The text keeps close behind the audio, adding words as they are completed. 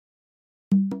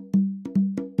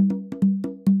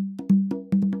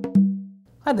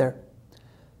Hi there,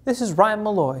 this is Ryan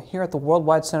Malloy here at the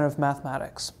Worldwide Center of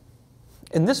Mathematics.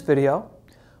 In this video,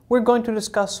 we're going to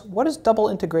discuss what is double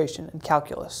integration in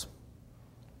calculus.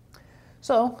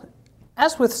 So,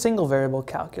 as with single variable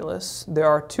calculus, there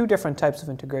are two different types of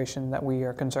integration that we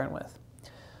are concerned with.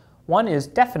 One is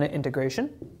definite integration,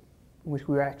 which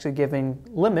we're actually giving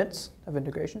limits of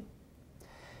integration,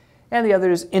 and the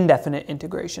other is indefinite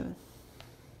integration.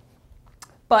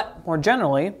 But more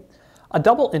generally, a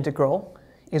double integral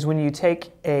is when you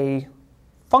take a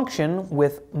function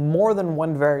with more than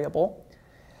one variable.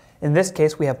 In this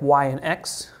case, we have y and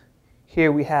x.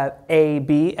 Here we have a,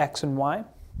 b, x, and y.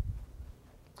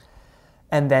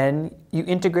 And then you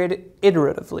integrate it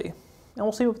iteratively. And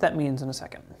we'll see what that means in a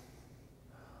second.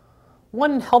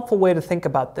 One helpful way to think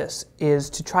about this is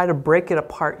to try to break it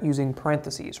apart using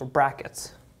parentheses or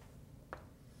brackets.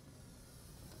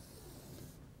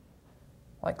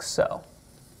 Like so.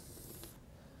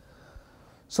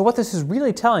 So what this is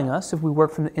really telling us, if we work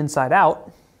from the inside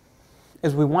out,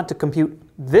 is we want to compute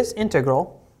this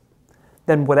integral,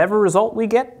 then whatever result we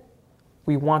get,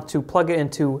 we want to plug it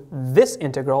into this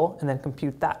integral and then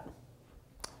compute that.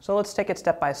 So let's take it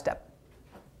step by step.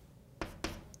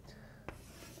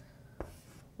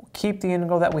 We'll keep the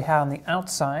integral that we have on the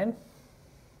outside.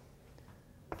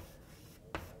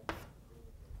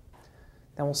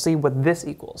 Then we'll see what this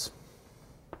equals.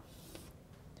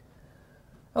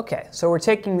 Okay, so we're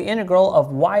taking the integral of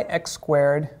yx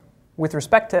squared with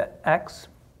respect to x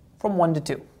from 1 to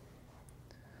 2.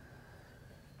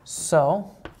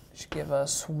 So, it should give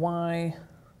us y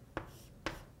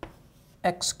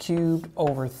x cubed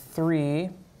over 3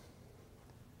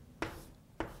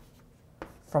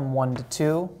 from 1 to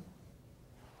 2.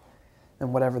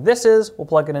 And whatever this is, we'll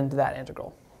plug it into that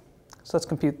integral. So let's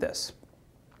compute this.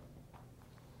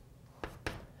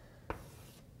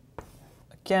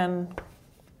 Again,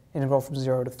 integral from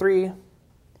 0 to 3.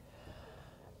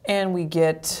 And we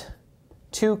get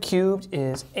 2 cubed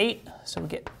is 8, so we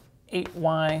get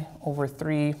 8y over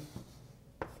 3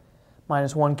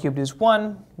 minus 1 cubed is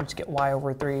 1, we just get y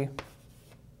over 3.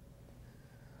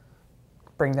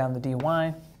 Bring down the dy.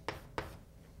 And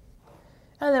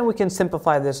then we can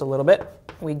simplify this a little bit.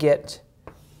 We get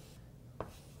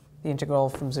the integral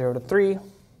from 0 to 3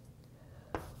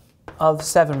 of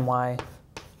 7y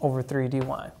over 3 dy.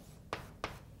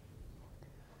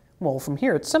 Well, from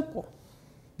here it's simple.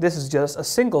 This is just a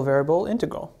single variable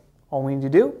integral. All we need to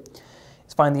do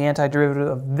is find the antiderivative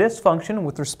of this function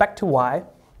with respect to y,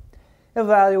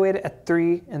 evaluate it at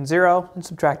 3 and 0, and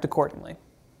subtract accordingly.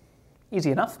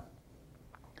 Easy enough.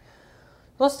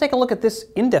 Let's take a look at this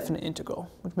indefinite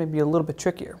integral, which may be a little bit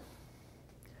trickier.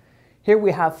 Here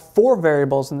we have 4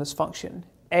 variables in this function,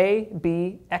 a,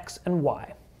 b, x, and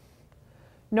y.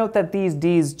 Note that these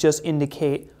d's just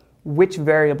indicate which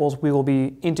variables we will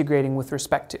be integrating with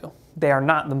respect to. They are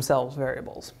not themselves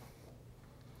variables.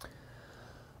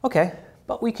 Okay,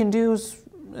 but we can do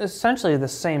essentially the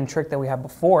same trick that we had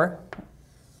before.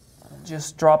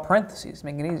 Just draw parentheses,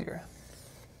 make it easier.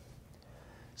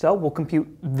 So we'll compute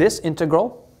this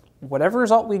integral. Whatever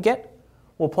result we get,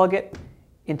 we'll plug it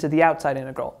into the outside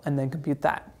integral and then compute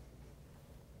that.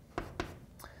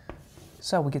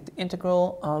 So we get the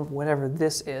integral of whatever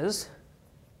this is.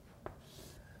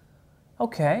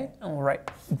 Okay, and we'll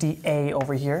write dA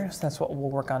over here, so that's what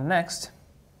we'll work on next.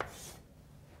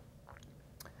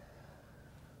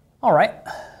 All right,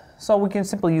 so we can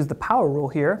simply use the power rule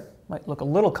here. Might look a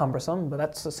little cumbersome, but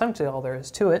that's essentially all there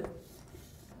is to it.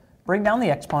 Bring down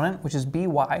the exponent, which is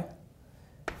by.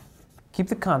 Keep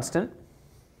the constant.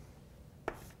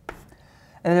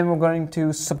 And then we're going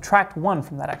to subtract 1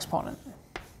 from that exponent.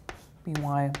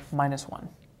 By minus 1.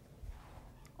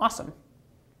 Awesome.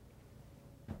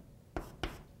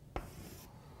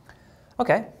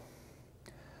 Okay,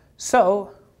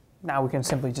 so now we can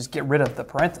simply just get rid of the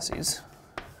parentheses.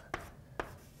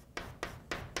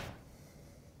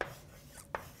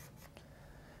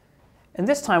 And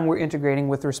this time we're integrating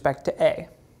with respect to a.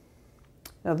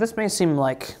 Now this may seem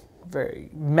like very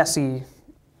messy,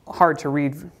 hard to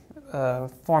read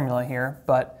formula here,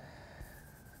 but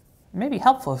it may be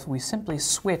helpful if we simply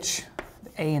switch the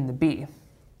a and the b.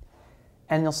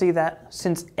 And you'll see that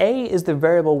since a is the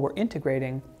variable we're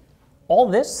integrating, all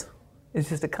this is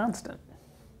just a constant.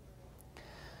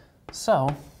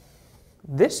 So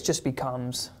this just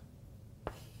becomes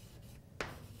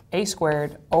a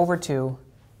squared over 2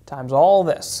 times all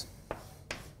this.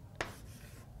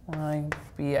 Y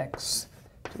bx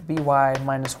to by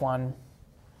minus 1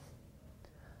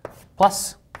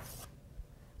 plus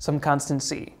some constant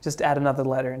c. Just add another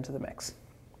letter into the mix.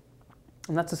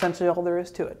 And that's essentially all there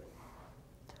is to it.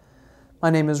 My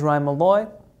name is Ryan Malloy.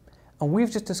 and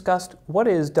we've just discussed what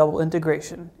is double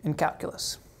integration in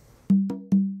calculus.